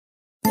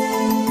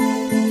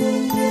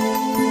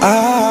She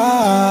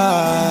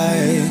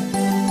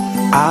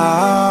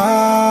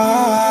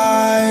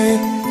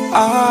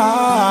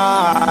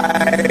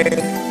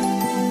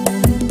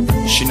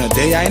not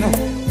there, I know.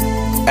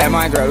 Hey,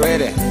 my girl, where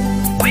they?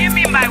 What you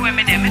mean by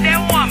women there? Me they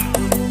want.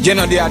 You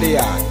know they are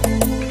there.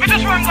 Me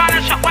just want to go on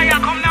a shop where you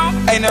come now.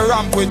 Ain't a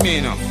ramp with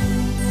me, no.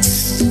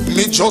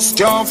 Me just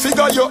can't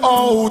figure you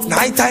out.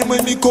 Night time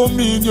when me come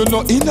in, you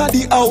know inna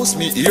the house.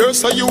 Me hear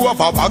say you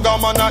have a bag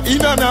of man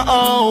in and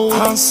out.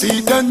 And see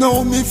then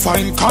now me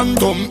find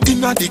condom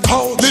inna the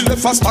couch. Me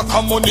left a stack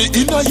of money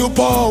inna your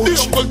pouch. The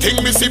uncle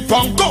thing me see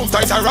punk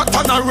counter is a rat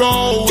and a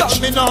roach. Girl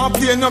me nah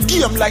play no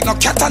game like no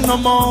cat and no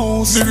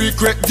mouse. Me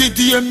regret the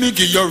day me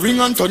give your ring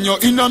and turn you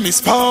inna me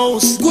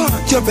spouse. What?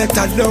 You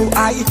better know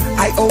I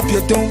hope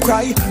you don't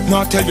cry.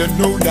 Not tell you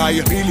no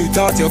lie. Really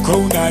thought you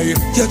crown eye.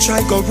 You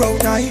try go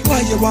round eye.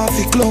 Why you want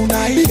fi clown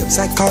eye? Babes,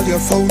 I call your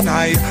phone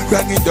eye.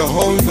 Rang it the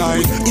whole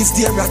night. Is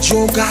there a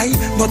joke guy?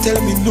 No tell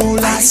me no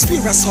lie. I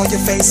swear I saw your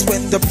face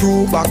when the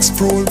pro box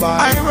rolled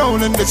by. I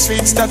roll in the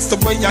streets, that's the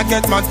way I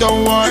get my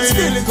dough. It's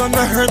really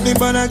gonna hurt me,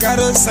 but I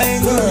gotta say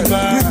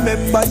goodbye.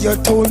 Remember you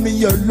told me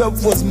your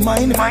love was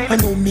mine. I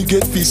know me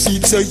get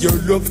receipts, so your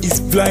love is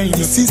blind.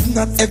 This is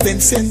not heaven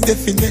sent,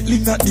 definitely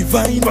not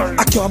divine.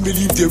 I can't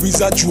believe there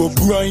is a joke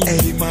grind.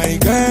 Hey my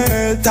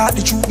girl, talk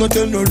the truth, no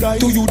tell no lie.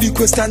 To you the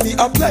question me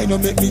apply, no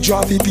make me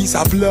drop a piece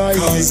of lie.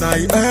 Cause I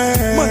am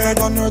man, I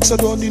don't hurt, so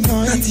don't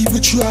deny. Not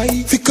even try.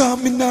 Fi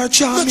come in or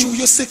charm me.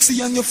 You're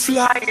sexy and you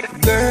fly.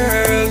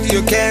 Girl,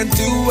 you can't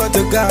do what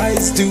the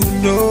guys do,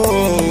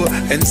 no,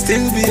 and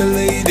still be a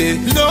lady.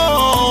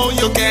 No,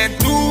 you can't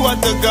do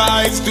what the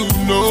guys do,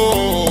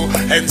 no,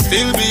 and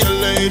still be a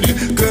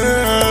lady.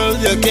 Girl,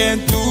 you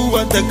can't do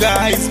what the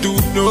guys do,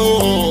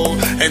 no,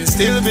 and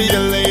still be a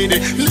lady.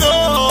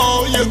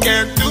 No, you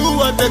can't do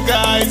what the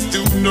guys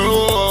do,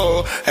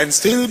 no, and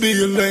still be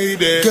a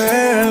lady.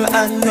 Girl,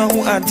 I know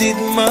I did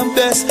my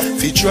best.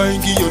 Fi try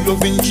give you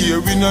loving,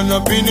 caring and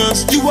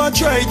happiness. You a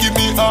try give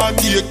me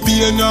heartache,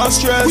 pain and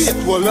stress.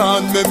 Wait, hold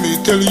on, let me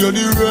tell you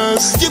the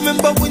rest. You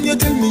remember when you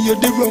tell me you're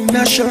the wrong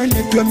nation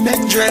if your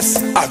neck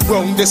dress? I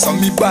ground this on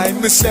me by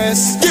my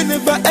cess. You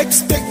never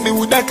expect me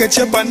would I catch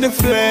up on the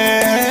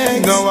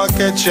flex. Now I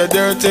catch you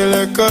dirty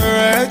like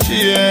correct,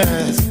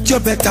 yes. You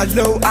better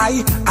know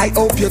I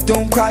hope you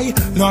don't cry.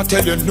 Not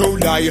tell you no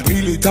lie,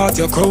 really thought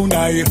you crown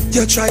eye.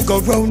 You try go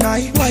round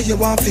eye. Why you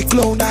want fi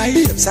clown eye?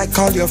 Babes, I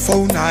call your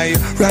phone eye.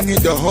 Rang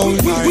it the whole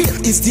night.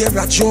 Wait, is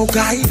there a joke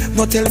guy?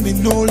 No tell me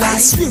no lie. I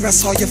swear I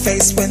saw your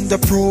face when the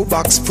pro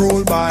box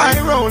rolled by. I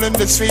roll in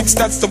the streets,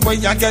 that's the way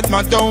I get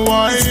my dough.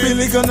 It's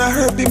really gonna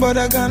hurt me, but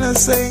I gonna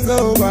say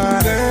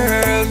goodbye.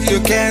 Girl,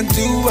 you can't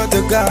do what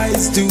the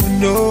guys do,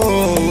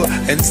 no,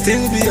 and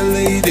still be a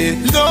lady.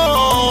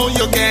 No,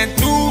 you can't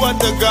do what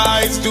the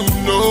guys do,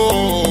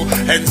 no,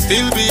 and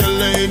still be a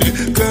lady.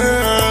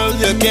 Girl,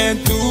 you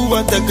can't do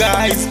what the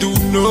guys do,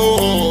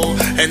 no,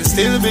 and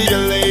still be a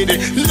lady.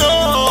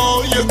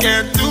 No, you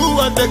can't do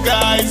what the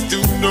guys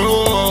do,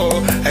 no,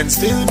 and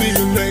still be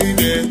a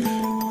lady.